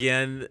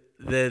Again,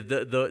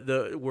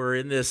 we're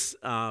in this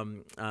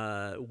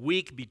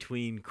week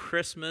between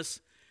Christmas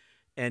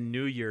and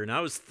New Year, and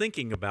I was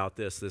thinking about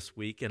this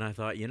week, and I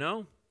thought,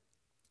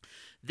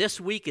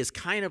 this week is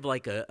kind of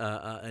like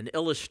an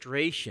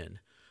illustration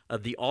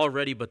of the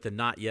already but the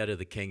not yet of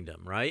the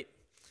kingdom, right?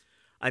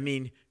 I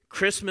mean,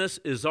 Christmas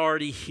is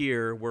already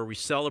here, where we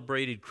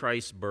celebrated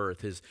Christ's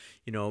birth.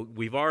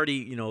 We've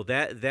already,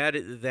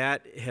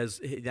 that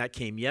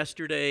came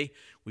yesterday.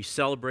 We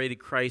celebrated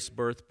Christ's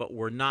birth, but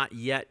we're not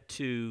yet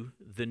to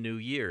the new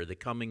year, the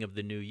coming of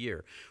the new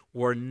year.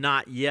 We're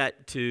not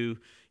yet to,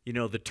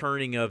 the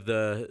turning of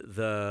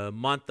the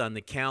month on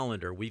the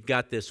calendar. We've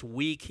got this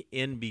week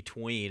in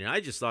between, and I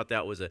just thought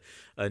that was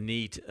a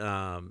neat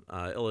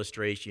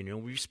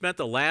illustration. We've spent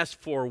the last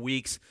 4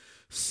 weeks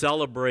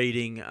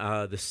celebrating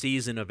the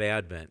season of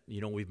Advent.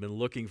 We've been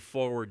looking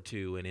forward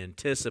to and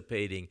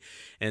anticipating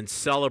and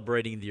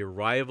celebrating the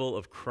arrival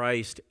of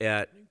Christ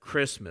at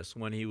Christmas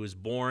when he was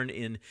born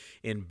in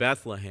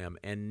Bethlehem.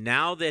 And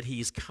now that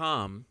he's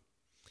come,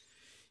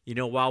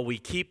 while we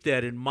keep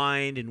that in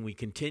mind and we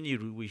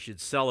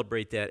should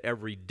celebrate that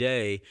every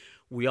day,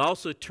 we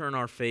also turn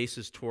our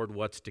faces toward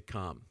what's to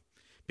come.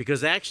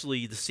 Because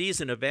actually, the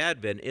season of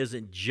Advent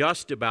isn't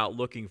just about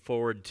looking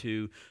forward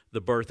to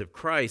the birth of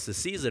Christ. The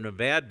season of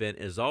Advent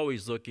is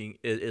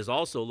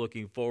also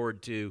looking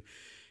forward to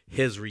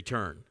his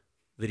return,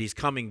 that he's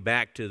coming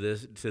back to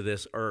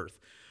this earth.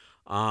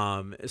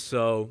 On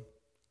the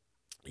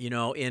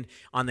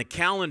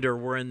calendar,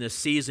 we're in this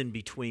season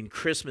between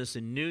Christmas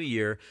and New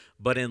Year,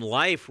 but in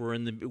life, we're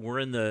in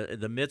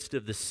the midst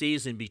of the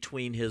season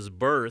between his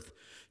birth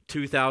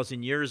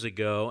 2,000 years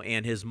ago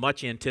and his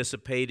much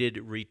anticipated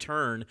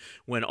return,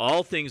 when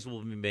all things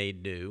will be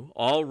made new,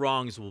 all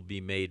wrongs will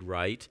be made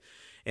right,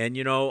 and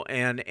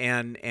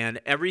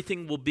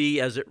everything will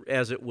be as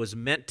it was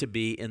meant to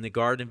be in the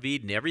Garden of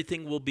Eden.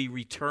 Everything will be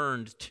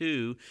returned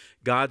to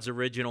God's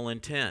original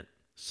intent.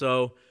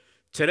 So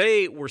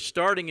today we're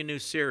starting a new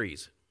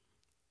series,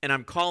 and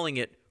I'm calling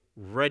it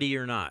Ready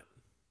or Not.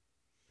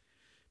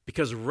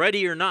 Because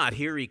ready or not,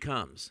 here he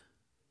comes.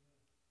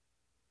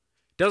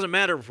 Doesn't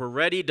matter if we're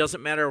ready,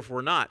 doesn't matter if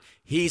we're not.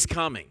 He's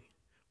coming,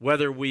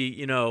 whether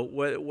whether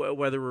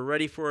we're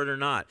ready for it or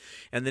not.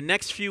 And the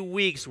next few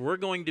weeks, we're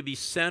going to be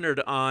centered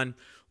on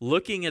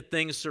looking at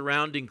things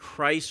surrounding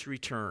Christ's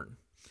return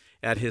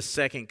at his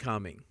second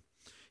coming.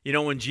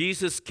 When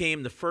Jesus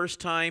came the first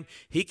time,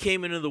 he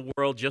came into the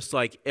world just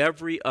like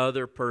every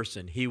other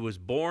person. He was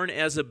born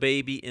as a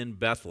baby in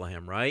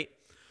Bethlehem, right?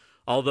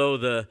 Although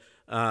the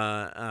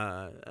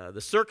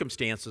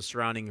circumstances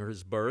surrounding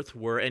his birth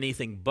were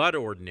anything but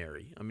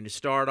ordinary. I mean, to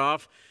start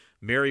off,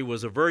 Mary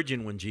was a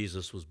virgin when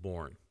Jesus was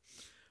born.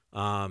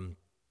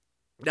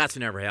 That's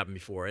never happened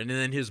before. And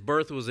then his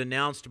birth was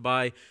announced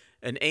by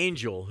an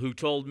angel who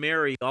told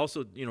Mary,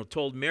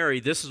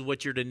 this is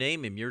what you're to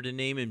name him. You're to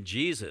name him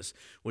Jesus,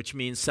 which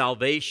means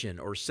salvation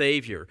or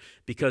Savior,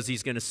 because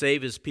he's going to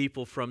save his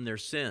people from their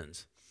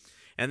sins.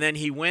 And then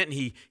he went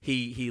and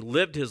he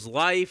lived his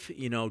life,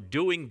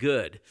 doing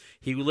good.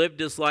 He lived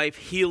his life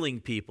healing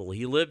people.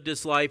 He lived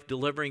his life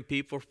delivering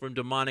people from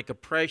demonic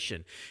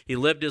oppression. He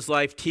lived his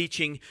life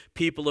teaching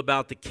people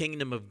about the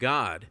kingdom of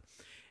God.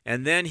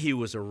 And then he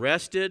was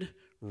arrested,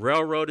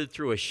 railroaded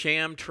through a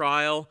sham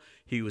trial.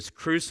 He was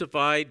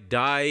crucified,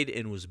 died,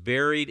 and was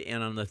buried,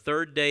 and on the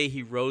third day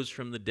he rose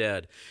from the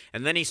dead.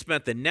 And then he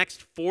spent the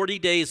next 40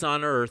 days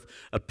on earth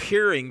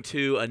appearing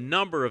to a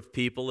number of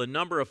people, a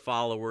number of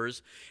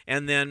followers,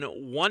 and then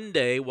one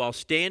day, while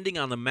standing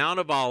on the Mount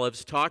of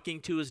Olives talking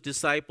to his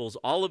disciples,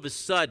 all of a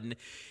sudden,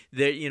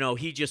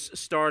 he just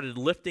started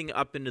lifting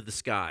up into the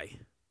sky.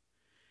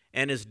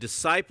 And his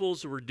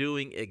disciples were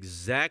doing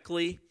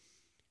exactly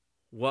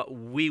what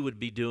we would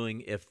be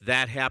doing if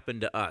that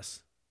happened to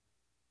us.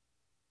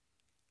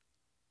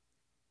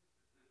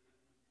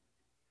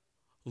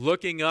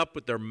 Looking up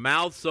with their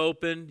mouths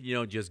open,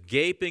 just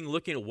gaping,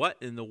 looking at what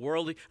in the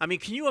world. I mean,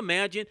 can you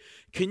imagine,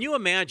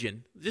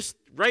 just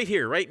right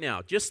here, right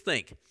now, just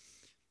think,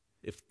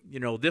 if,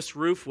 this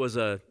roof was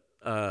an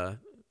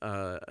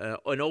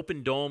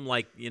open dome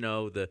like,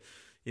 like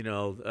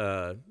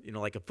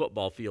a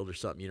football field or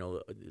something,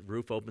 the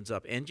roof opens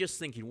up, and just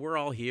thinking, we're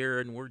all here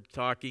and we're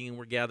talking and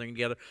we're gathering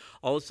together.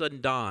 All of a sudden,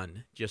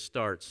 dawn just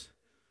starts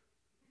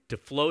to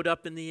float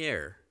up in the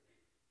air.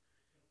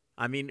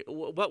 I mean,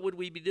 what would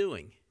we be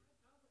doing?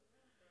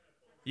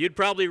 You'd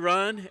probably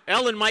run.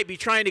 Ellen might be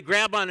trying to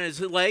grab on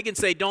his leg and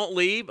say, don't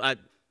leave.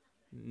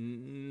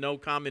 No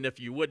comment if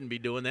you wouldn't be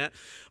doing that.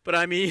 But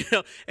I mean,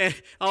 and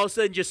all of a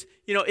sudden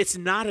it's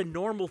not a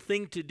normal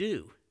thing to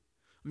do.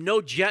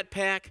 No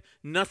jetpack,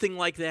 nothing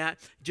like that.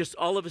 Just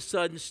all of a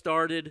sudden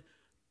started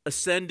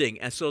ascending.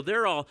 And so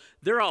they're all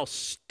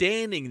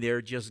standing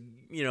there just,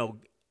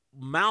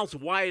 mouths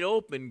wide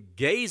open,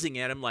 gazing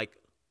at him like,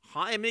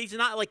 I mean, it's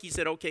not like he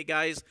said, okay,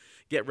 guys,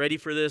 get ready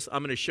for this.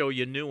 I'm going to show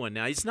you a new one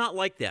now. It's not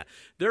like that.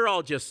 They're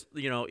all just,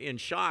 in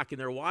shock,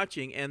 and they're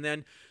watching. And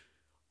then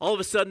all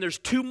of a sudden, there's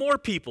 2 more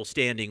people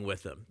standing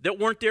with them that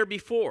weren't there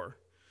before.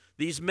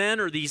 These men,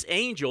 or these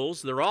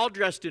angels, they're all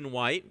dressed in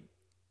white.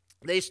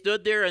 They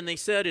stood there and they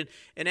said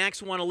in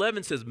Acts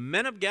 1:11 says,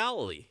 "Men of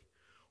Galilee,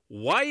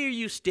 why are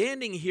you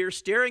standing here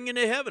staring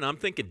into heaven?" I'm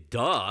thinking,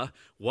 duh,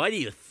 why do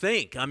you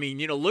think? I mean,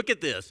 look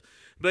at this.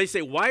 But they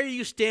say, "Why are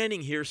you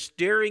standing here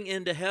staring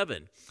into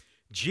heaven?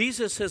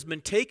 Jesus has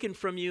been taken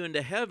from you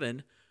into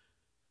heaven,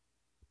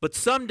 but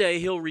someday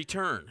he'll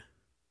return.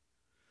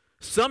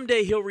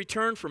 Someday he'll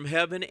return from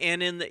heaven,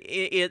 and in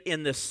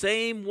the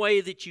same way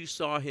that you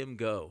saw him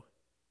go."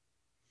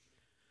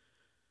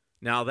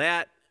 Now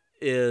that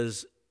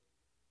is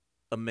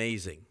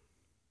amazing.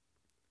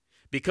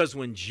 Because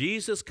when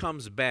Jesus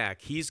comes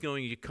back, he's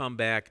going to come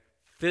back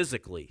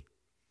physically.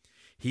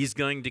 He's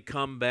going to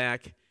come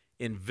back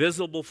in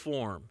visible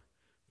form,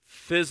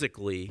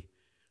 physically,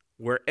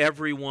 where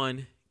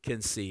everyone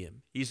can see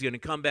him. He's going to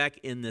come back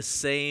in the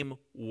same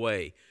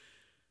way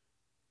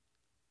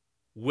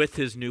with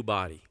his new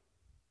body.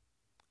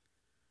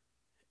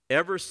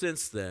 Ever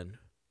since then,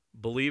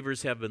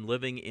 believers have been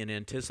living in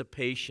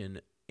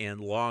anticipation and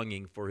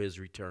longing for his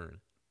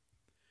return.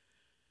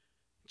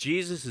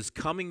 Jesus is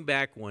coming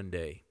back one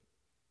day.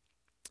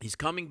 He's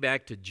coming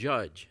back to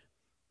judge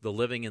the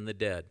living and the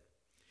dead.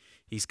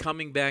 He's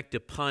coming back to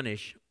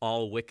punish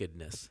all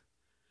wickedness.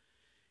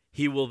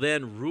 He will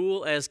then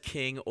rule as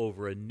king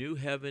over a new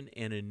heaven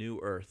and a new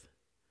earth.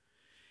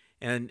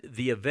 And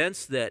the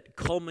events that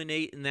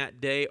culminate in that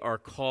day are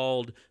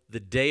called the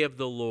day of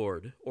the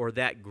Lord, or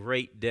that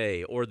great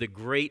day, or the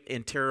great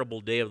and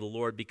terrible day of the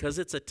Lord, because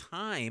it's a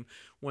time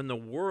when the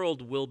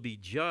world will be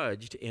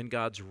judged and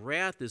God's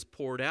wrath is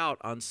poured out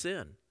on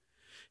sin.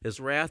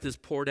 His wrath is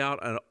poured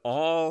out on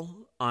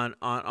all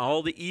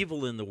the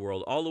evil in the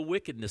world, all the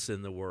wickedness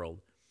in the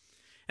world.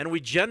 And we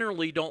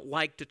generally don't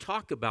like to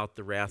talk about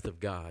the wrath of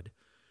God.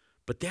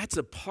 But that's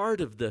a part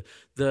of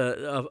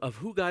of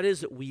who God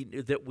is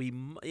that we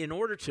in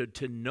order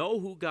to know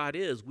who God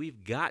is,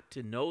 we've got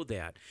to know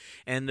that,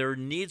 and there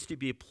needs to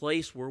be a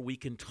place where we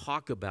can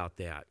talk about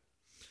that.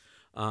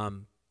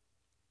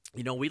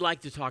 We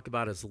like to talk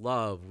about his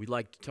love, we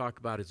like to talk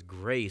about his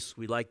grace,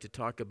 we like to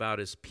talk about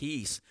his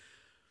peace,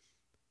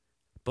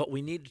 but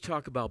we need to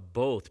talk about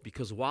both,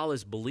 because while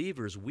as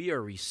believers we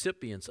are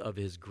recipients of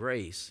his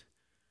grace,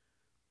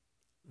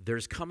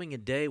 there's coming a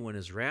day when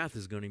his wrath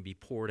is going to be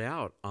poured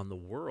out on the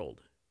world,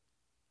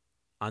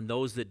 on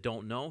those that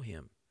don't know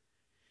him.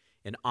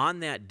 And on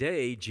that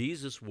day,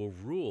 Jesus will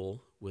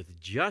rule with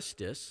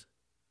justice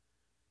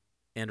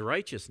and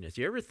righteousness.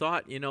 You ever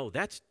thought,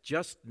 that's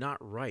just not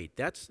right.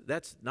 That's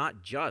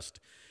not just.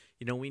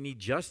 We need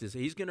justice.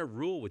 He's going to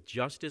rule with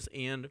justice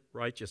and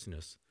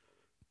righteousness.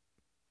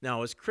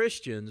 Now, as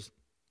Christians,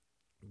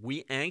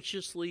 we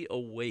anxiously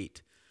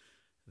await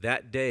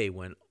that day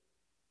when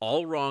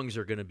all wrongs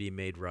are going to be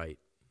made right.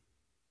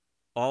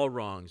 All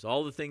wrongs,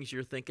 all the things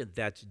you're thinking,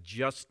 that's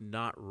just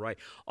not right.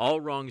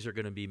 All wrongs are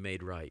going to be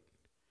made right,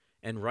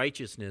 and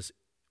righteousness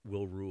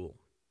will rule.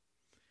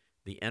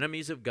 The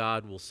enemies of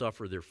God will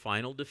suffer their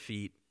final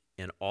defeat,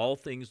 and all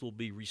things will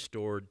be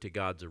restored to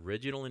God's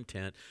original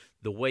intent,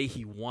 the way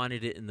he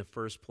wanted it in the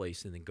first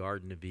place in the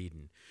Garden of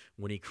Eden,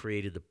 when he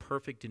created the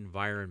perfect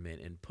environment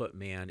and put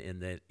mankind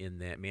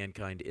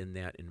in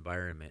that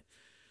environment,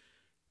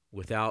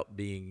 without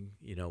being,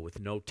 with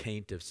no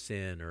taint of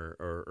sin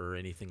or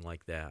anything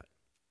like that.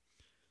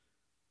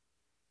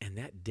 And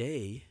that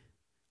day,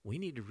 we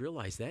need to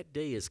realize that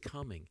day is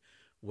coming,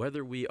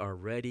 whether we are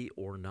ready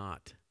or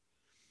not.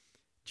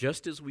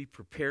 Just as we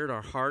prepared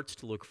our hearts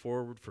to look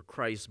forward for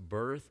Christ's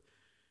birth,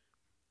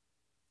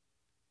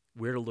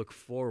 we're to look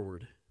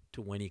forward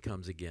to when he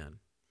comes again.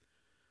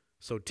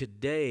 So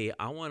today,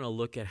 I want to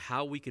look at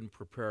how we can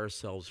prepare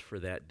ourselves for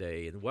that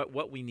day and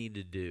what we need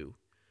to do.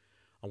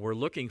 And we're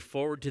looking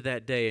forward to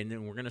that day, and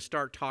then we're going to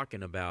start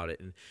talking about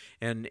it.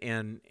 And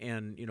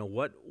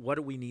what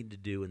do we need to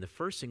do? And the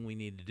first thing we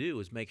need to do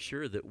is make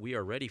sure that we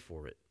are ready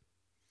for it.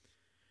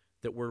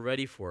 That we're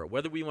ready for it.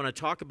 Whether we want to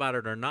talk about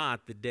it or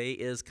not, the day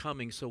is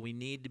coming, so we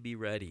need to be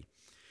ready.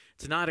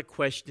 It's not a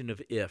question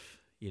of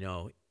if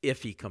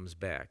he comes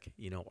back.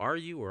 Are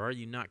you or are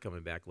you not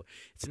coming back?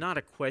 It's not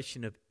a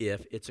question of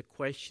if, it's a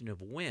question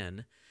of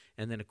when,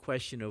 and then a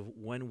question of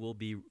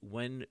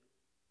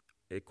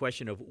a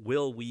question of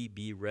will we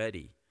be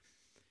ready?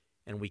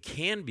 And we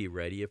can be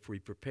ready if we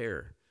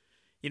prepare.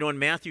 In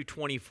Matthew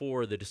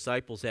 24, the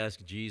disciples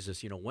asked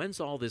Jesus, when's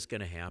all this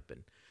going to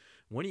happen?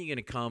 When are you going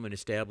to come and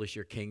establish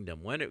your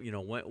kingdom? When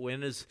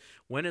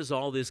is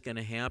all this going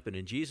to happen?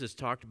 And Jesus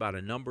talked about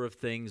a number of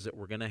things that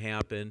were going to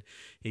happen.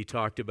 He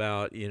talked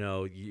about,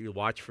 you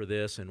watch for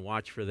this and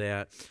watch for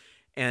that.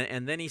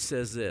 And then he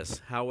says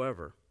this,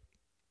 however,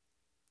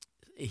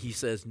 he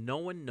says, no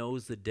one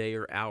knows the day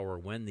or hour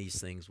when these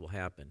things will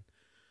happen.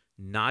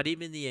 Not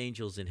even the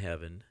angels in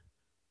heaven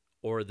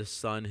or the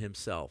Son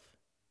himself.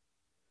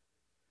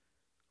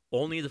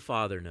 Only the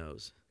Father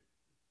knows.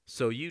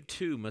 So you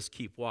too must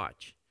keep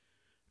watch.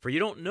 For you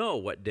don't know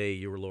what day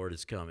your Lord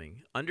is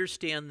coming.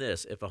 Understand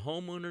this, if a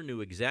homeowner knew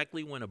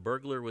exactly when a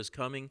burglar was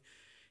coming,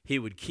 he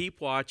would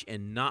keep watch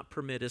and not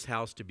permit his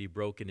house to be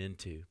broken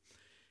into.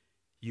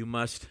 You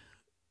must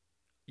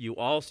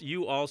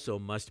you also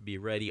must be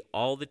ready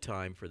all the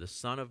time, for the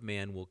Son of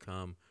Man will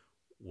come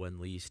when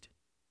least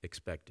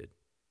expected.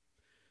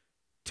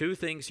 Two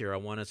things here I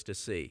want us to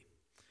see.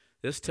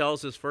 This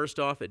tells us, first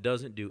off, it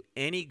doesn't do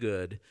any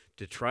good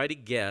to try to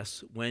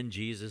guess when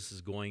Jesus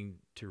is going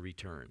to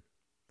return.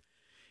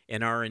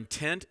 And our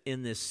intent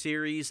in this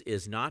series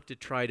is not to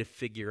try to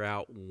figure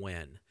out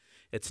when.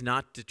 It's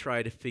not to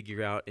try to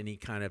figure out any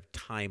kind of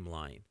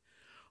timeline.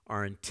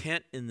 Our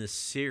intent in this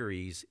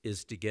series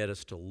is to get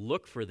us to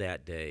look for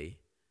that day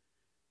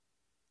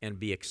and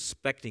be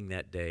expecting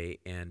that day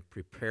and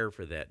prepare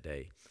for that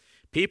day.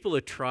 People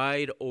have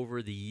tried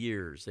over the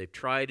years. They've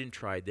tried and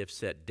tried. They've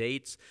set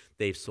dates.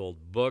 They've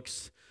sold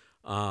books.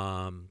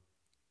 I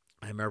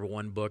remember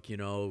one book,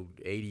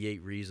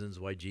 88 Reasons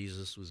Why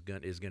Jesus is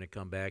going to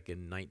come back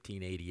in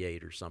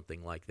 1988 or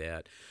something like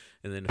that.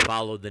 And then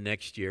followed the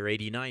next year,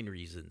 89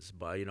 Reasons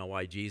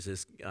why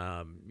Jesus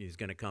is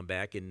going to come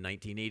back in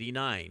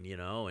 1989,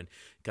 and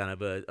kind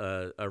of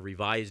a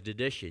revised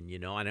edition,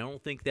 and I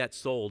don't think that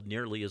sold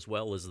nearly as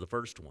well as the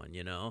first one,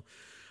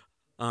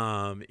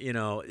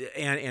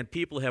 and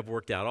people have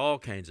worked out all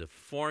kinds of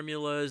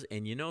formulas,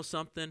 and you know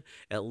something?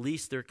 At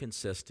least they're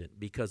consistent,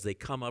 because they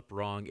come up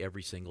wrong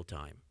every single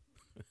time.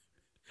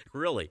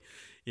 Really.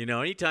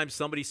 Anytime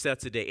somebody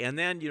sets a date, and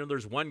then,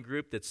 there's one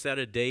group that set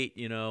a date,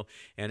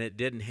 and it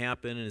didn't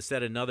happen, and it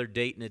set another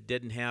date, and it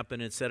didn't happen,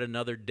 and set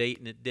another date,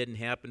 and it didn't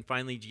happen.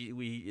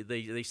 Finally,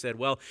 they said,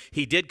 well,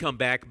 he did come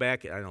back, I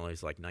don't know,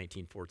 it's like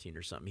 1914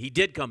 or something. He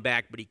did come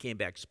back, but he came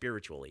back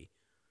spiritually,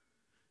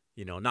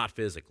 not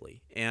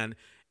physically. And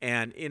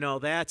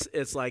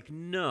it's like,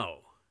 no,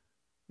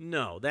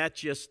 that's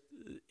just,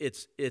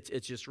 it's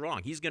just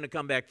wrong. He's going to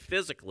come back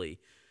physically,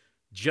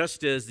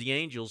 just as the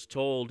angels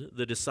told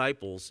the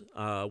disciples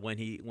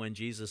when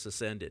Jesus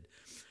ascended.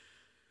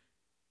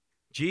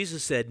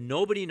 Jesus said,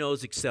 nobody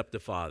knows except the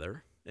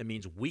Father. That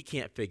means we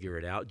can't figure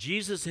it out.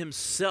 Jesus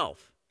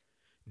himself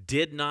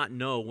did not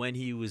know when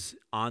he was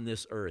on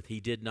this earth. He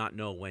did not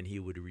know when he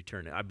would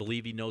return. I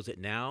believe he knows it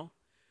now.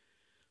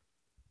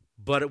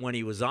 But when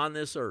he was on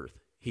this earth,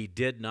 he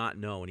did not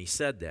know, and he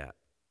said that.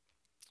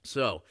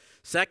 So,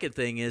 second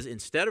thing is,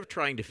 instead of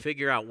trying to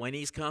figure out when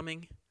he's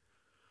coming,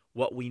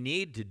 what we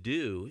need to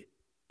do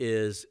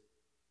is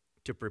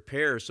to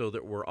prepare so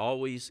that we're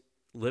always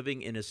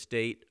living in a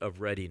state of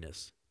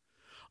readiness.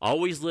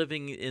 Always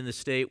living in the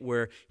state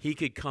where he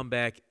could come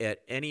back at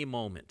any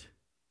moment.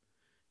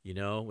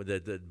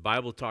 The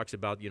Bible talks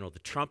about, the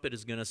trumpet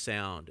is going to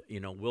sound,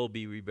 we'll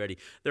be ready.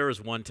 There was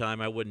one time,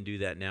 I wouldn't do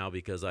that now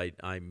because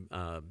I'm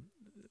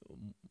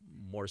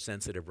more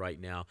sensitive right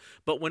now.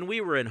 But when we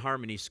were in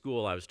Harmony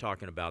School, I was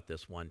talking about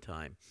this one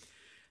time.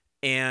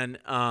 And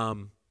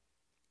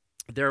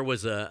there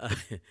was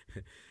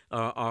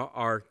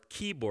our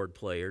keyboard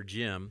player,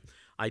 Jim.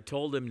 I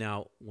told him,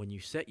 now, when you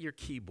set your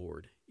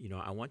keyboard,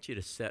 I want you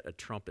to set a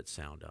trumpet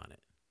sound on it.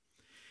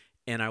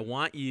 And I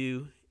want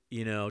you,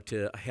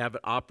 to have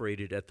it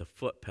operated at the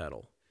foot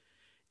pedal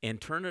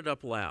and turn it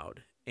up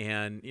loud.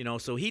 And,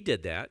 so he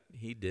did that.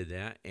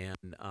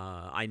 And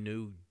I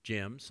knew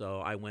Jim, so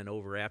I went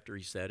over after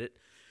he said it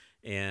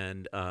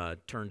and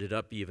turned it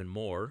up even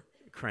more,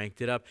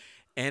 cranked it up.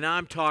 And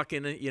I'm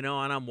talking, and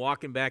I'm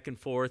walking back and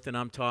forth, and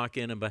I'm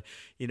talking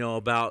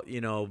about,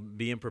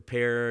 being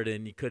prepared,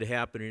 and it could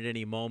happen at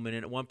any moment.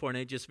 And at one point,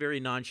 I just very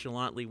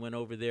nonchalantly went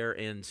over there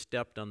and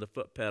stepped on the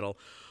foot pedal.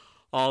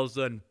 All of a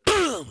sudden,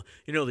 boom!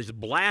 There's a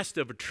blast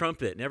of a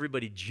trumpet, and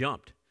everybody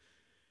jumped.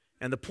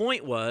 And the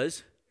point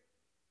was,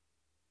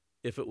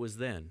 if it was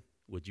then,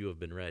 would you have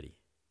been ready?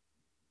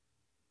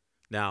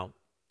 Now,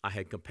 I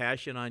had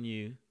compassion on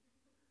you.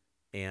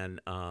 And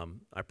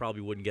I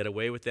probably wouldn't get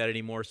away with that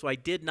anymore. So I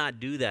did not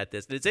do that.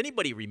 Does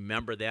anybody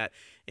remember that?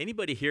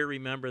 Anybody here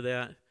remember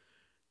that?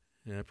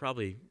 And I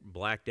probably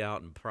blacked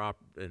out and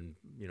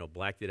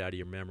blacked it out of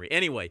your memory.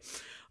 Anyway,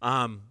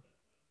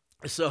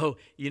 so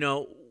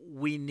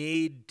we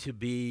need to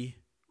be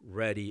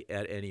ready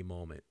at any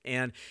moment,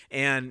 and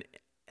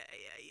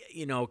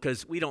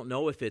because we don't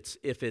know if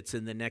it's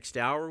in the next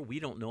hour.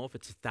 We don't know if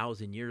it's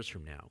 1,000 years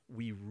from now.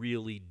 We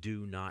really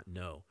do not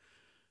know.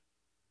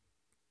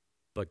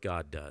 But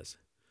God does.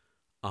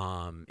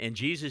 And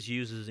Jesus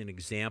uses an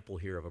example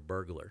here of a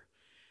burglar.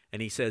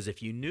 And he says,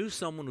 if you knew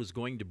someone was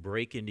going to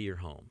break into your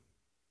home,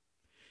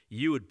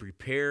 you would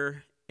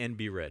prepare and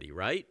be ready,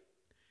 right?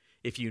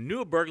 If you knew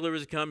a burglar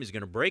was coming, he's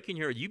going to break in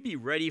here, you'd be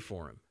ready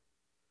for him.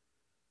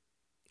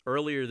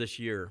 Earlier this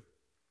year,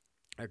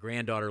 our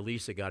granddaughter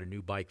Lisa got a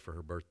new bike for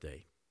her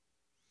birthday.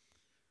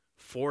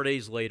 4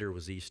 days later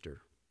was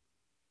Easter.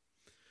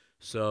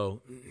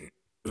 So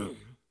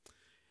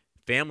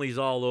family's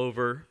all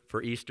over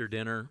for Easter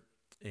dinner,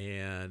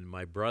 and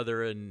my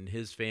brother and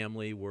his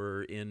family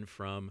were in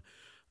from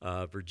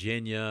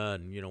Virginia,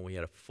 and, we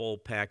had a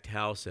full-packed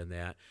house and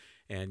that.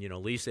 And,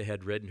 Lisa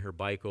had ridden her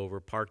bike over,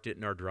 parked it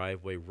in our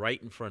driveway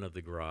right in front of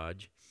the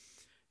garage,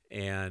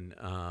 and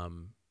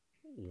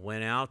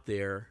went out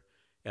there.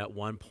 At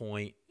one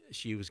point, I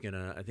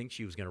think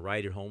she was going to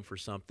ride it home for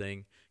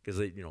something,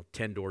 because,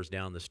 10 doors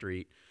down the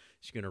street.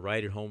 She's going to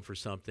ride it home for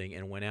something,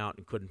 and went out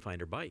and couldn't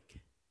find her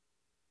bike.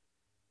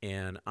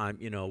 And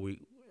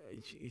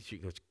she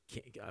goes,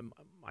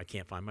 I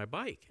can't find my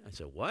bike. I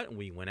said, what? And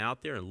we went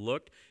out there and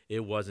looked.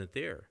 It wasn't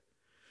there.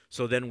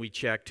 So then we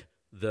checked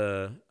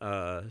the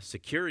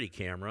security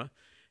camera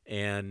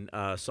and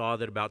saw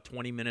that about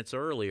 20 minutes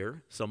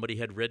earlier, somebody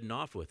had ridden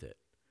off with it.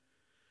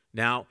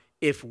 Now,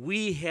 if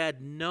we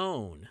had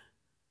known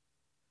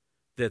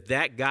that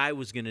that guy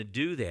was going to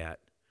do that,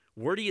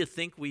 where do you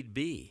think we'd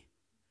be?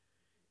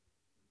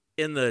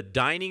 In the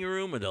dining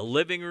room or the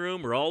living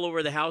room or all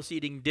over the house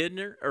eating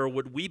dinner? Or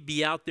would we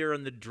be out there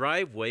in the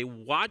driveway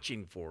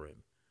watching for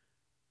him?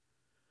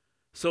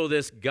 So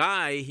this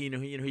guy,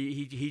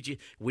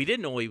 we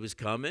didn't know he was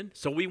coming,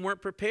 so we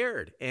weren't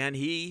prepared, and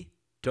he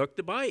took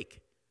the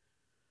bike.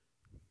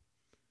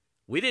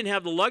 We didn't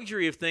have the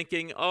luxury of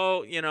thinking,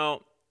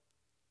 well,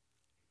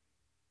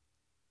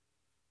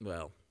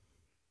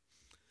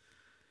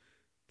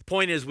 the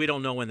point is we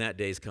don't know when that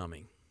day's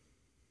coming.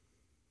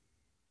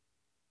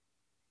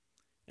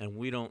 And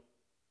we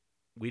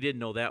didn't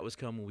know that was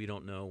coming. We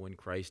don't know when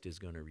Christ is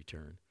going to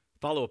return.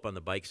 Follow up on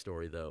the bike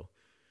story, though.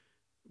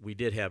 We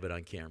did have it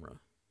on camera,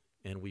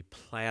 and we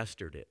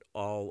plastered it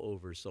all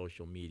over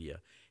social media,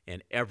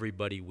 and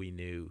everybody we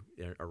knew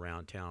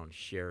around town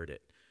shared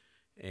it.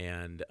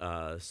 And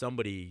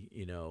somebody,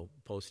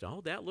 posted,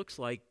 oh, that looks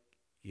like,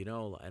 I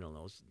don't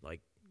know,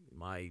 like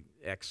my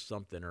ex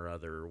something or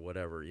other or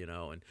whatever,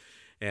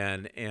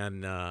 and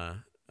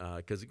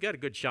because we got a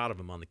good shot of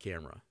him on the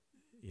camera.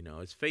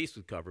 His face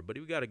was covered, but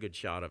we got a good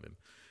shot of him.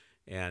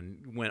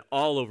 And went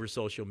all over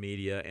social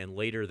media, and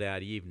later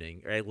that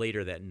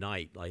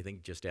night, I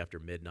think just after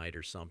midnight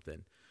or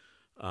something,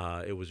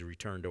 it was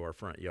returned to our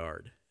front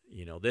yard.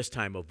 This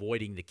time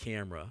avoiding the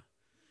camera,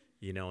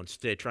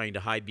 instead trying to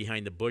hide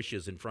behind the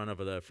bushes in front of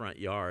the front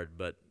yard,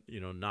 but,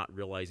 not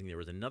realizing there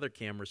was another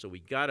camera, so we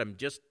got him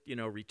just,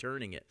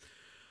 returning it.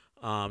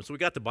 So we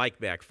got the bike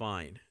back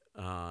fine.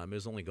 It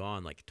was only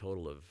gone like a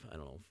total of,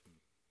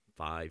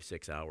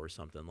 5-6 hours,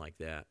 something like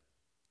that.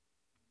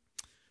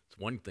 It's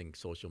one thing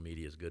social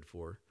media is good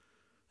for.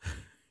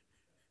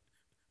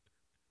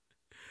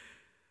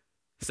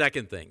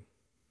 Second thing,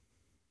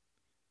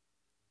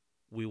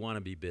 we want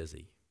to be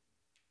busy.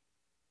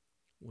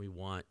 We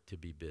want to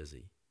be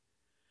busy.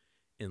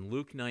 In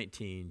Luke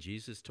 19,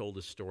 Jesus told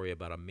a story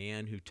about a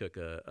man who took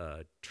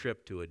a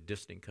trip to a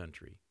distant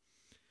country.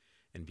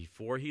 And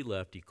before he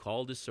left, he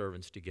called his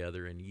servants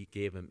together and he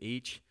gave them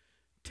each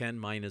 10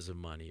 minas of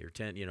money, or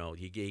 10,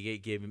 he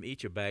gave them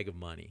each a bag of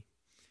money.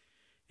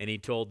 And he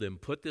told them,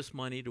 put this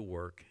money to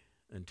work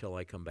until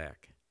I come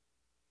back.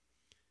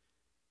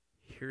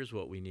 Here's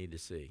what we need to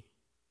see.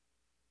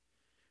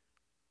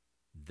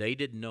 They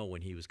didn't know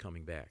when he was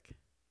coming back.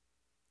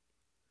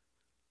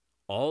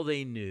 All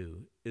they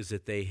knew is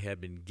that they had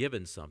been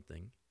given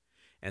something,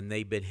 and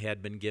they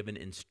had been given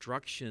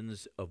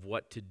instructions of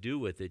what to do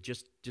with it.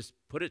 Just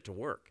put it to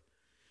work.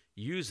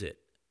 Use it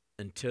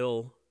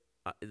until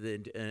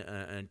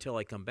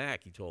I come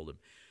back, he told them.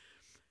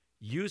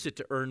 Use it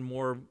to earn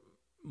more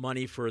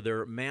money for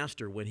their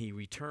master when he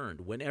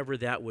returned, whenever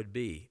that would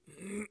be.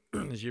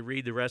 As you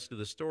read the rest of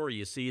the story,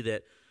 you see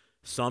that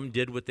some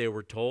did what they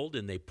were told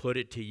and they put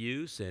it to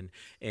use and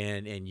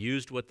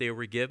used what they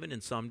were given,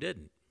 and some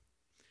didn't.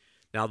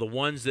 Now, the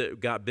ones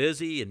that got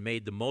busy and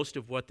made the most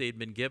of what they'd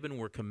been given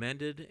were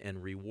commended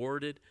and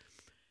rewarded.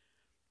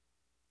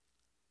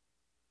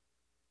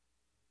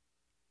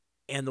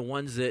 And the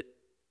ones that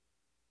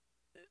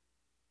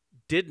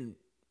didn't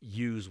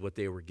use what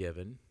they were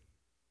given,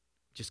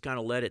 just kind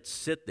of let it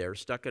sit there,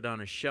 stuck it on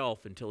a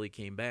shelf until he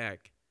came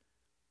back,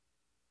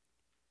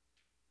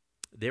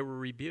 they were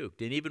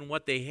rebuked. And even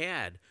what they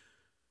had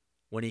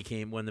when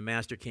the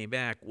master came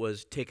back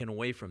was taken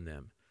away from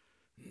them.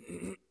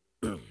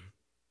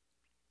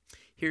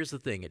 Here's the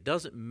thing. It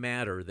doesn't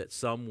matter that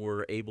some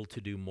were able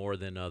to do more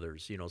than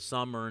others.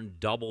 Some earned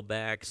double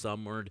back,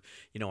 some earned,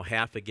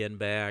 half again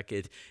back.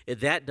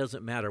 That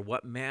doesn't matter.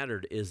 What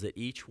mattered is that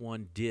each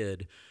one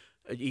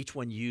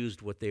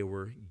used what they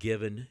were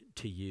given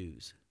to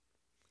use.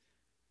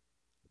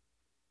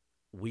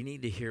 We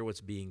need to hear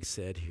what's being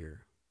said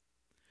here.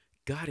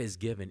 God has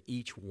given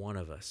each one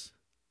of us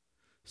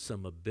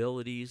some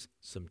abilities,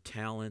 some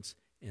talents,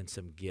 and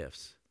some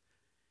gifts.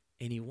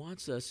 And he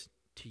wants us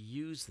to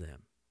use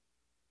them.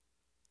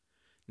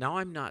 Now,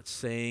 I'm not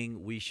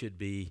saying we should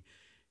be,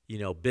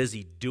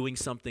 busy doing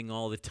something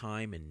all the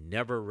time and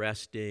never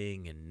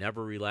resting and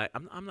never relax.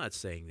 I'm not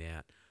saying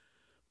that.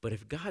 But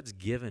if God's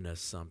given us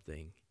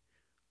something,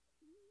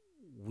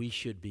 we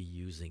should be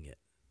using it.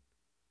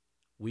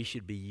 We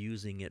should be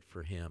using it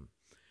for him.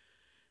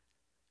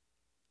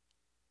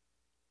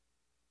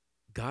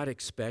 God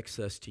expects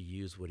us to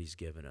use what he's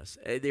given us.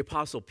 The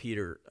Apostle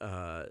Peter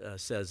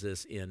says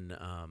this in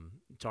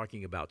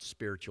talking about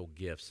spiritual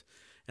gifts.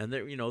 And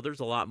there's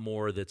a lot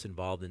more that's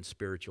involved in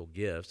spiritual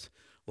gifts,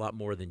 a lot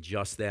more than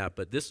just that.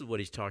 But this is what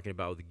he's talking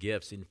about with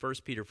gifts. In 1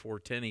 Peter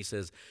 4:10, he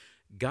says,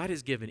 God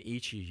has given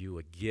each of you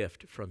a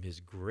gift from his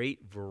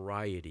great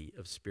variety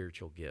of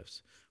spiritual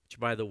gifts. Which,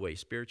 by the way,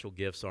 spiritual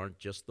gifts aren't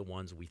just the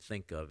ones we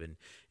think of in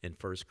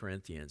 1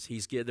 Corinthians.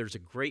 There's a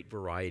great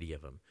variety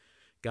of them.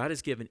 God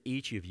has given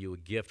each of you a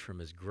gift from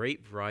his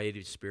great variety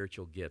of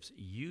spiritual gifts.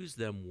 Use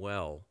them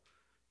well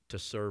to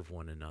serve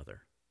one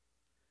another.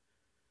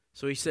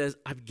 So he says,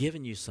 I've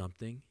given you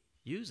something,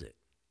 use it.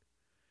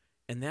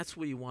 And that's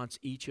what he wants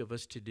each of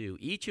us to do.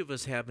 Each of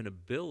us have an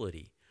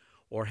ability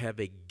or have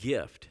a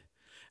gift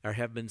or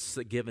have been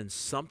given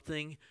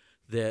something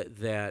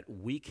that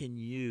we can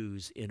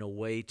use in a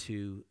way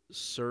to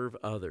serve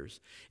others.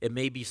 It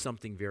may be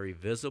something very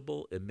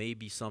visible. It may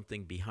be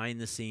something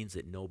behind the scenes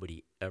that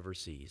nobody ever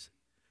sees.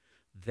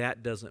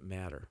 That doesn't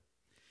matter.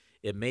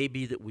 It may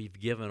be that we've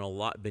been given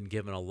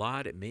a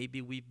lot. It may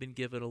be we've been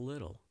given a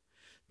little.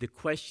 The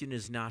question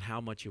is not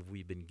how much have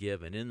we been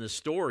given. In the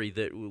story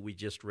that we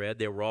just read,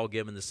 they were all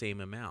given the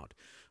same amount.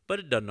 But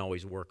it doesn't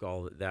always work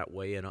all that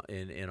way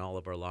in all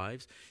of our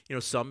lives. You know,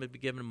 some have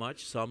been given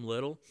much, some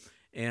little.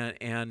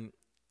 And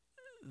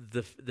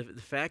the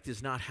fact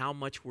is not how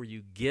much were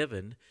you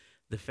given.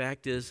 The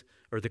fact is,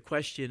 or the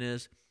question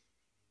is,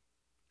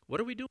 what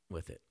are we doing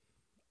with it?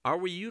 Are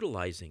we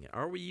utilizing it?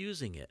 Are we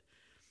using it?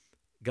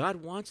 God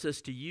wants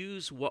us to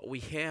use what we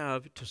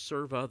have to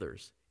serve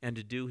others and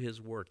to do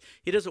his work.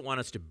 He doesn't want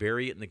us to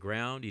bury it in the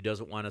ground. He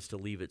doesn't want us to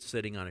leave it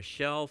sitting on a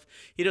shelf.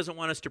 He doesn't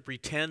want us to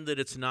pretend that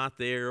it's not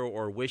there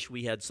or wish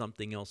we had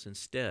something else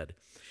instead.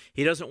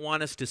 He doesn't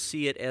want us to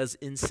see it as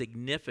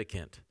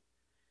insignificant.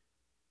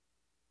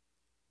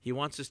 He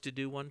wants us to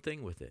do one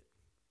thing with it.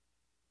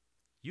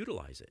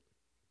 Utilize it.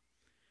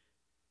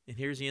 And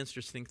here's the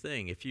interesting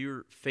thing. If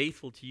you're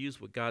faithful to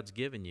use what God's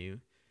given you,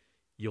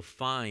 you'll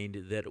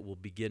find that it will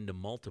begin to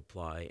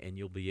multiply and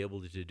you'll be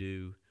able to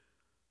do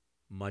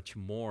much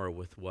more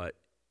with what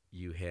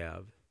you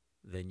have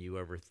than you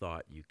ever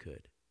thought you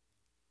could.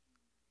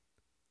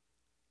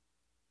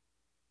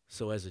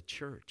 So as a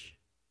church,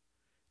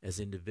 as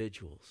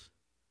individuals,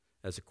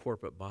 as a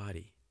corporate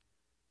body,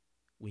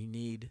 we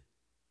need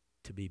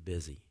to be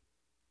busy.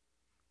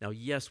 Now,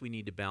 yes, we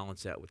need to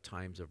balance that with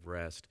times of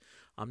rest.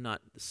 I'm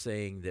not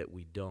saying that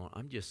we don't.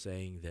 I'm just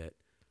saying that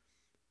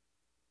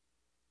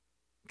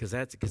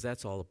because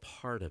that's all a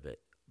part of it.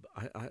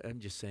 I'm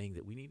just saying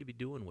that we need to be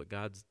doing what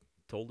God's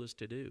told us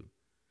to do.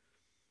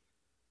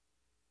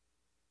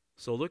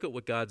 So look at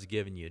what God's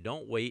given you.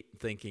 Don't wait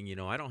thinking,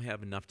 I don't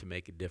have enough to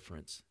make a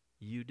difference.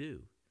 You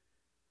do.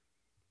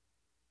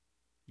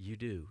 You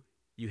do.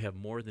 You have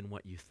more than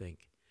what you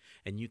think.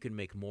 And you can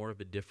make more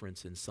of a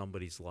difference in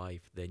somebody's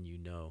life than you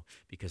know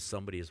because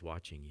somebody is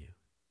watching you.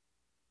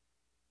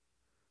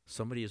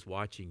 Somebody is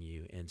watching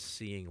you and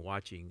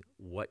watching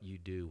what you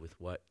do with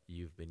what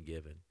you've been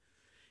given.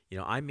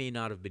 I may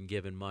not have been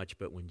given much,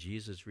 but when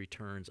Jesus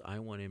returns, I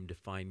want him to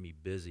find me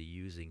busy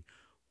using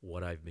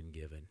what I've been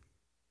given.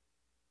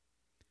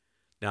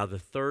 Now, the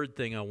third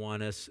thing I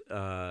want us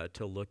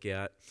to look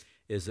at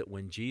is that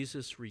when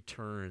Jesus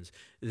returns,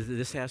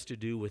 this has to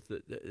do with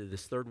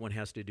this third one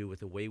has to do with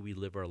the way we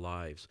live our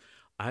lives.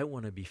 I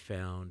want to be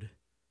found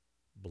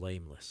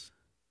blameless.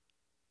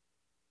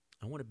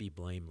 I want to be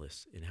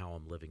blameless in how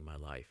I'm living my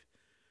life.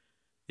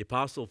 The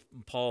Apostle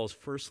Paul's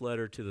first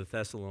letter to the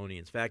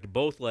Thessalonians, in fact,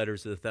 both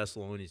letters to the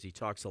Thessalonians, he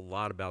talks a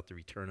lot about the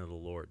return of the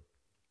Lord.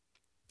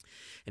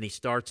 And he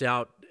starts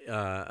to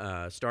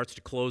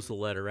close the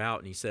letter out,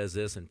 and he says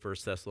this in 1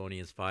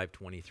 Thessalonians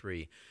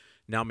 5:23.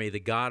 Now may the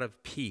God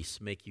of peace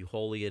make you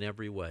holy in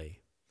every way,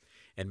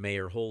 and may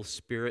your whole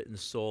spirit and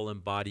soul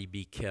and body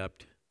be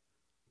kept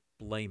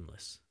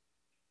blameless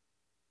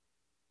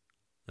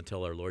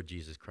until our Lord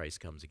Jesus Christ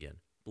comes again.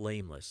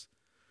 Blameless.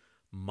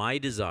 My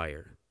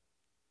desire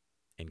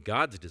and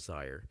God's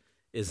desire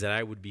is that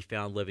I would be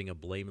found living a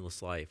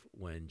blameless life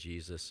when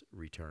Jesus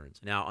returns.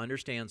 Now,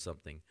 understand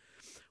something.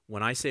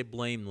 When I say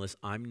blameless,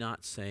 I'm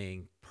not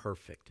saying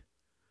perfect.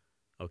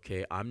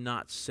 Okay, I'm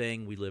not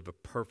saying we live a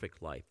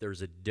perfect life.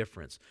 There's a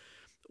difference.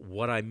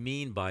 What I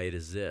mean by it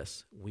is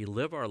this. We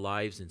live our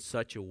lives in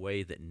such a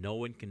way that no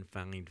one can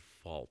find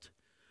fault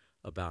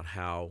about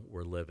how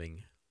we're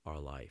living our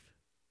life.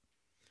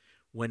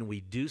 When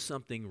we do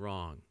something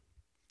wrong,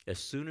 as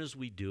soon as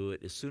we do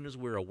it, as soon as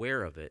we're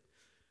aware of it,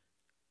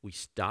 we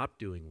stop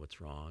doing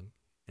what's wrong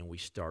and we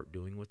start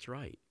doing what's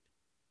right.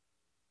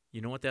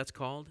 You know what that's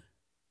called?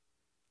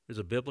 There's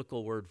a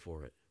biblical word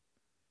for it.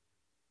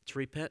 It's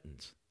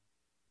repentance.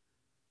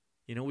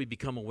 We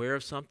become aware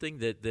of something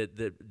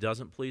that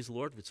doesn't please the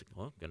Lord. It's like,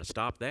 well, I'm going to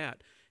stop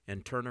that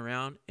and turn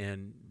around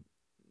and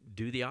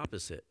do the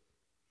opposite.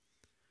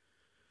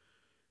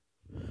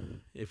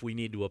 If we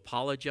need to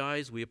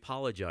apologize, we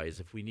apologize.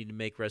 If we need to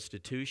make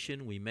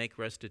restitution, we make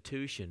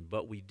restitution.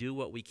 But we do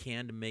what we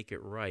can to make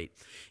it right.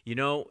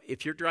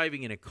 If you're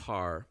driving in a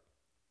car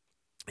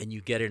and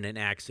you get in an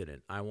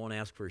accident, I won't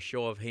ask for a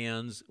show of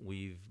hands.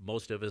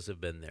 Most of us have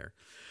been there.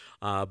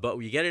 But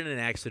you get in an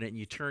accident and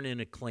you turn in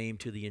a claim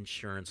to the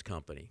insurance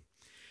company.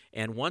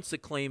 And once the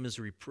claim is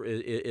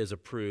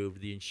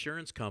approved, the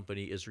insurance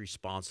company is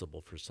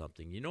responsible for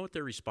something. You know what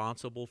they're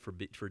responsible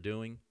for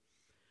doing?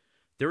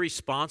 They're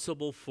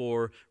responsible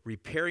for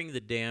repairing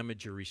the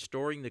damage or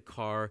restoring the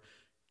car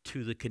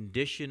to the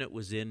condition it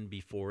was in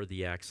before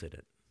the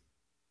accident.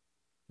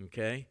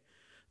 Okay?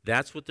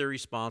 That's what they're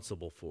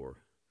responsible for.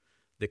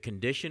 the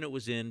condition it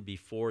was in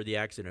before the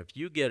accident. If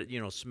you get,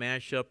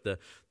 smash up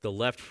the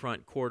left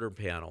front quarter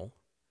panel,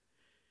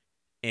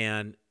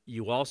 and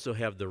you also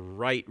have the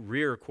right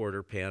rear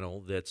quarter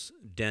panel that's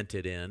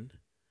dented in,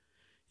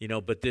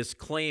 but this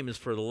claim is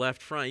for the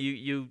left front,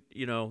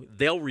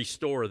 they'll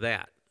restore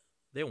that.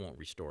 They won't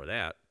restore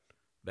that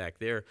back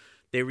there.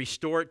 They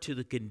restore it to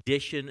the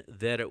condition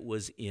that it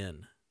was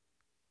in.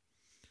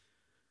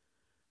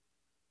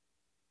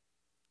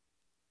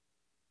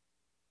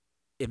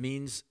 It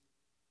means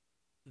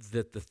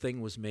that the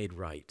thing was made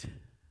right.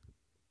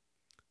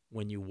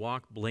 When you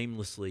walk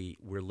blamelessly,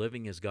 we're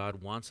living as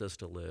God wants us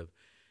to live,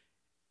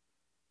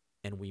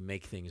 and we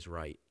make things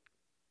right.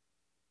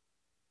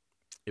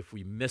 If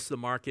we miss the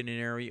mark in an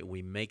area,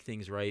 we make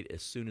things right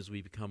as soon as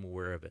we become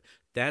aware of it.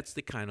 That's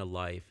the kind of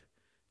life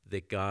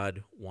that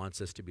God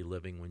wants us to be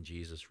living when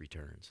Jesus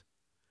returns.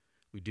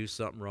 We do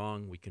something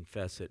wrong, we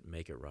confess it and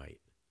make it right.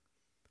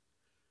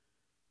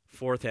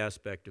 Fourth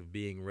aspect of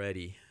being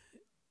ready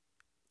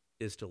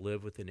is to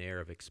live with an air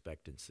of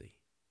expectancy.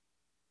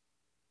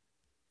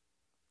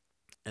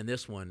 And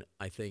this one,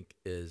 I think,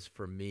 is,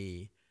 for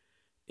me,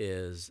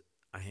 I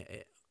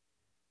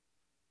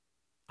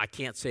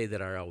can't say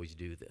that I always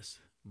do this,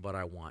 but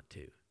I want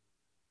to.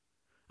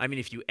 I mean,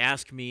 if you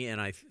ask me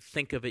and I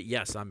think of it,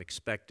 yes, I'm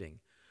expecting.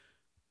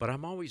 But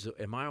am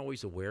I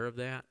always aware of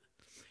that?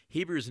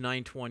 Hebrews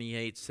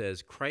 9:28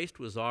 says, Christ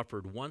was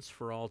offered once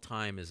for all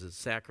time as a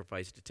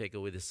sacrifice to take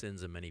away the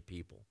sins of many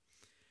people.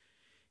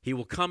 He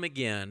will come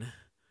again,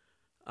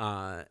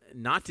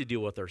 not to deal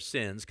with our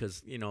sins,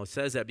 because, it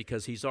says that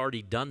because he's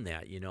already done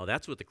that.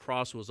 That's what the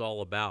cross was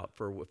all about.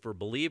 For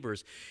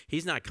believers,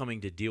 he's not coming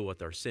to deal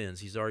with our sins.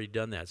 He's already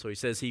done that. So he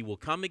says he will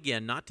come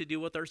again, not to deal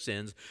with our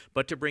sins,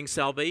 but to bring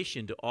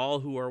salvation to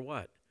all who are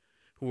what?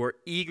 Who are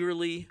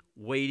eagerly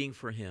waiting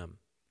for him.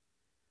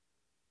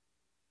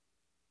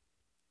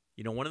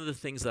 One of the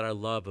things that I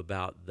love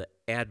about the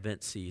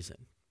Advent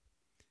season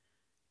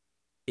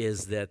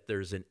is that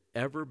there's an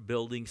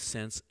ever-building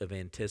sense of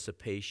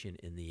anticipation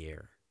in the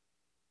air.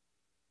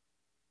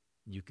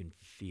 You can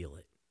feel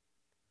it.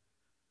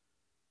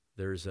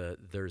 There's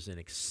an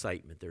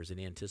excitement. There's an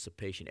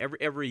anticipation.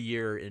 Every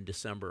year in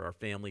December, our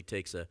family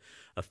takes a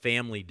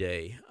family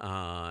day,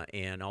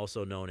 and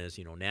also known as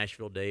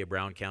Nashville Day,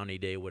 Brown County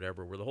Day,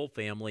 whatever, where the whole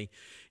family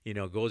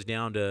goes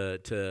down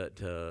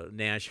to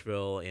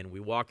Nashville, and we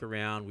walk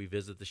around, we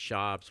visit the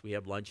shops, we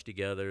have lunch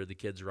together. The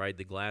kids ride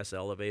the glass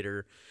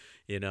elevator,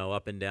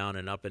 up and down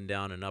and up and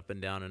down and up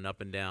and down and up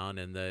and down,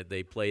 and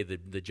they play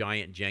the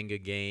giant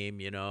Jenga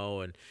game,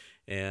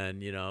 and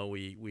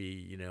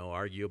we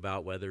argue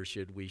about whether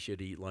we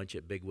should eat lunch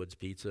at Big Woods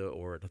Pizza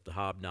or at the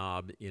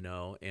Hobnob,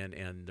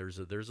 and there's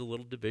a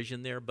little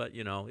division there, but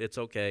it's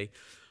okay.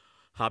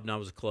 Hobnob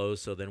was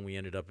closed, so then we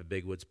ended up at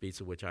Big Woods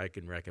Pizza, which I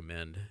can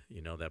recommend.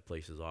 That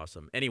place is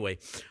awesome. Anyway,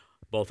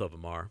 both of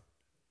them are.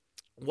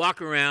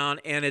 Walk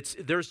around, and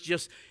there's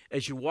just,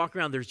 as you walk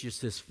around, there's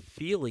just this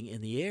feeling in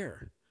the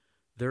air.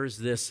 There's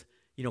this,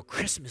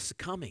 Christmas is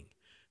coming.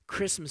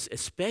 Christmas,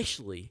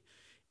 especially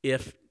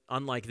if,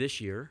 unlike this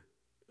year,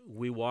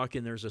 we walk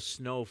and there's a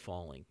snow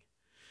falling.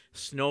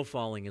 Snow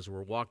falling as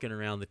we're walking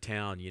around the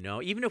town,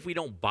 even if we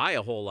don't buy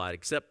a whole lot,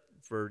 except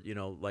for,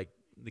 like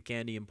the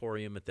Candy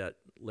Emporium at that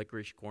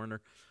licorice corner.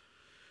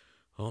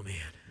 Oh, man,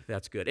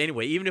 that's good.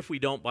 Anyway, even if we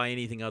don't buy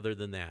anything other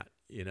than that,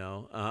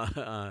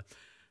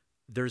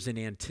 there's an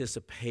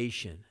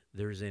anticipation.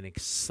 There's an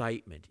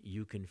excitement.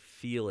 You can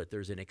feel it.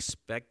 There's an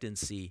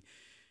expectancy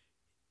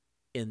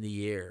in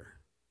the air.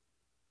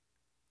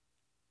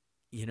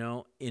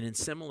 And in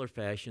similar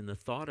fashion, the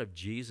thought of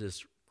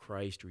Jesus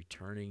Christ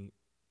returning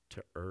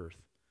to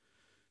earth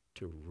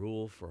to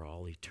rule for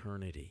all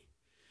eternity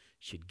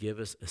should give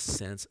us a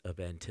sense of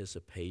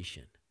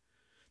anticipation.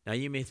 Now,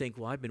 you may think,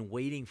 well, I've been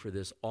waiting for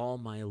this all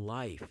my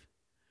life.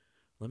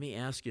 Let me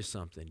ask you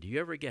something. Do you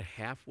ever get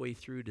halfway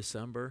through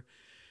December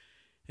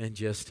and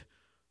just,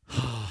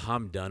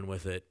 I'm done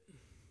with it,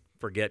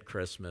 forget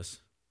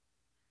Christmas,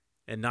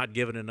 and not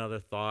give it another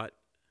thought?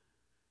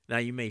 Now,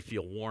 you may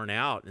feel worn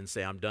out and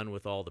say, I'm done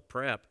with all the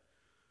prep.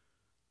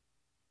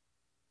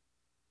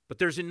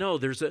 But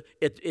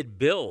it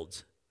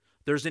builds.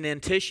 There's an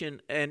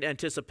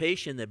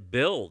anticipation that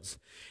builds.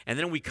 And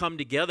then we come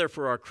together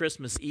for our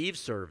Christmas Eve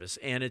service.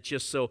 And it's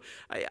just so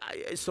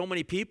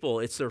many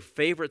people, it's their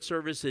favorite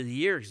service of the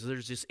year because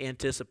there's this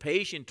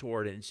anticipation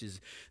toward it. It's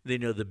just,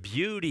 the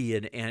beauty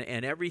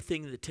and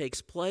everything that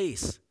takes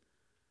place.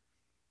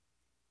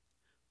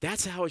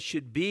 That's how it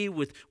should be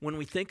when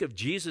we think of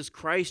Jesus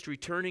Christ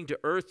returning to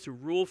earth to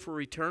rule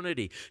for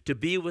eternity, to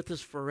be with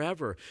us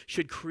forever.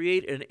 Should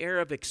create an air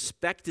of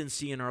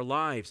expectancy in our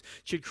lives.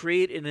 Should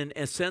create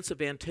a sense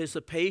of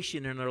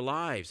anticipation in our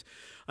lives.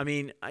 I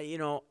mean,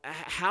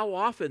 how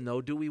often,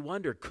 though, do we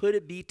wonder, could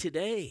it be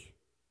today?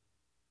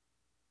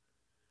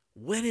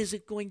 When is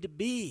it going to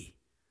be?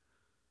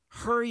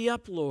 Hurry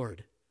up,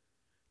 Lord.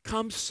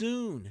 Come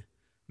soon.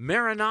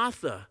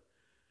 Maranatha.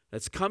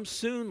 Let's come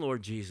soon,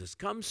 Lord Jesus.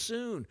 Come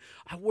soon.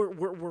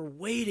 We're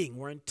waiting.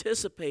 We're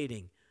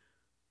anticipating.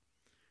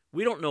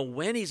 We don't know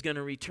when he's going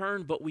to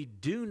return, but we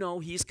do know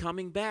he's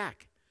coming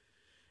back.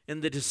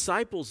 And the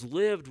disciples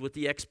lived with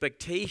the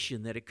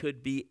expectation that it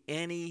could be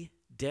any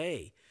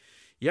day.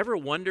 You ever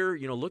wonder,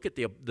 look at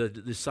the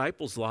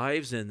disciples'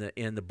 lives in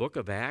the book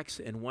of Acts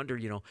and wonder,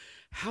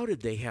 how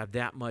did they have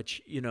that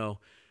much,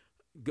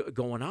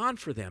 going on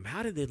for them?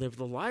 How did they live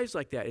the lives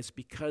like that? It's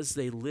because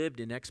they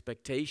lived in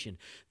expectation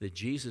that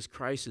Jesus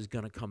Christ is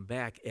going to come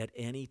back at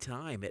any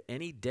time, at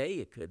any day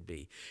it could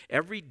be.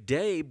 Every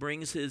day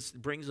brings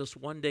us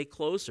one day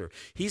closer.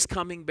 He's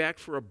coming back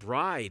for a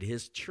bride,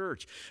 his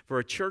church, for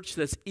a church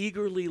that's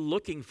eagerly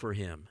looking for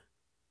him.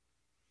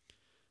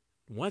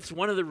 What's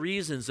one of the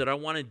reasons that I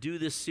want to do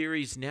this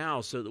series now,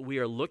 so that we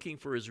are looking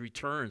for his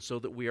return, so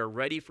that we are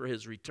ready for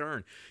his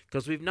return?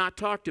 Because we've not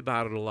talked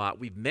about it a lot.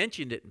 We've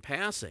mentioned it in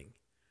passing.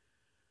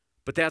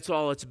 But that's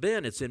all it's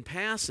been. It's in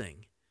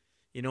passing.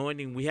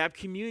 And we have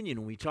communion,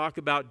 and we talk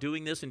about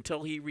doing this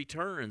until he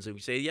returns. And we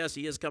say, yes,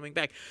 he is coming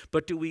back.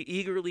 But do we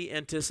eagerly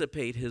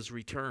anticipate his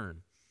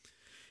return?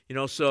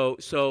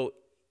 So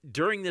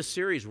during this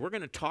series, we're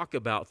going to talk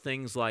about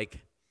things like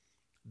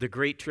the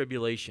Great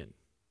Tribulation.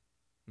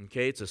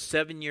 Okay, it's a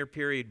 7-year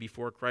period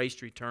before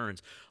Christ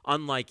returns,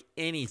 unlike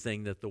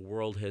anything that the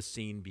world has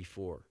seen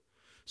before.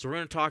 So we're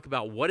going to talk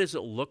about, what does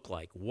it look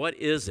like? What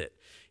is it?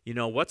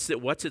 What's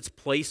its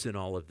place in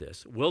all of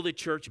this? Will the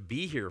church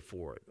be here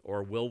for it,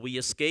 or will we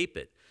escape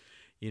it?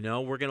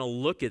 We're going to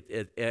look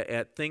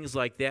at things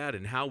like that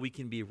and how we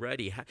can be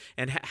ready.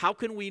 And how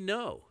can we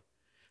know?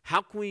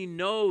 How can we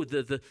know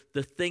the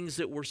things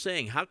that we're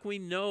saying? How can we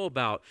know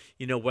about,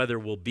 whether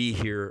we'll be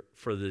here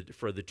for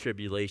the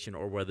tribulation,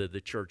 or whether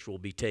the church will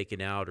be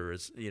taken out, or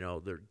as,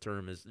 the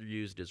term is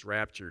used as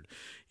raptured?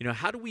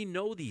 How do we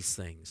know these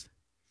things?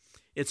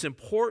 It's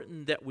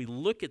important that we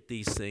look at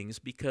these things,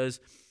 because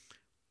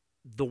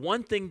the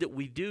one thing that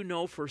we do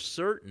know for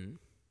certain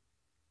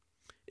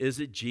is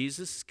that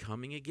Jesus is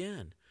coming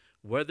again,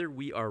 whether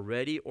we are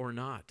ready or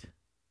not.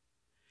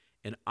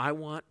 And I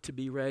want to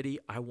be ready.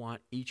 I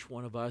want each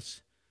one of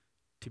us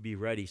to be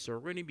ready. So we're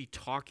going to be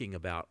talking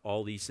about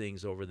all these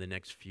things over the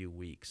next few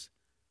weeks.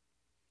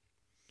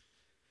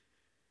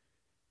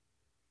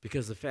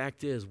 Because the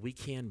fact is, we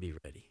can be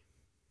ready.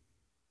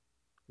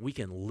 We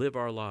can live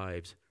our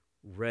lives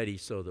ready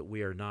so that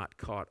we are not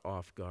caught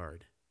off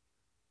guard.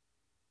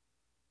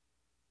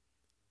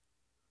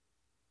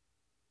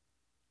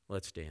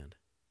 Let's stand.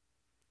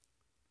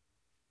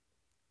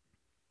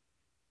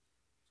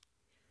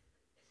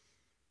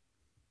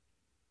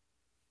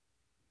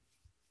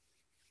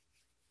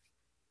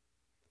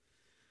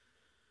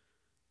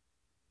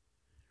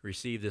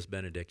 Receive this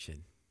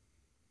benediction.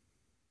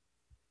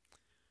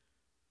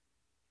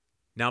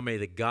 Now may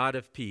the God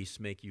of peace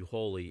make you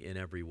holy in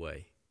every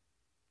way,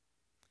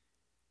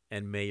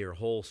 and may your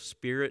whole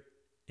spirit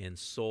and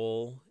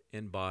soul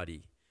and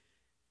body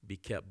be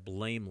kept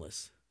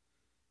blameless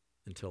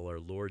until our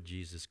Lord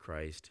Jesus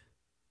Christ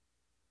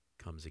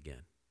comes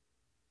again.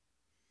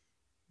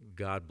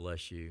 God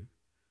bless you.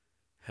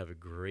 Have a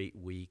great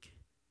week.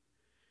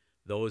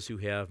 Those who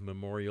have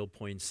memorial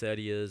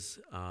poinsettias,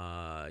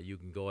 you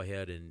can go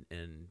ahead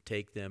and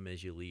take them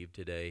as you leave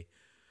today,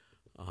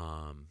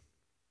 and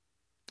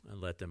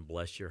let them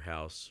bless your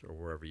house or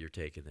wherever you're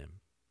taking them.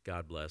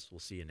 God bless. We'll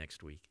see you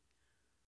next week.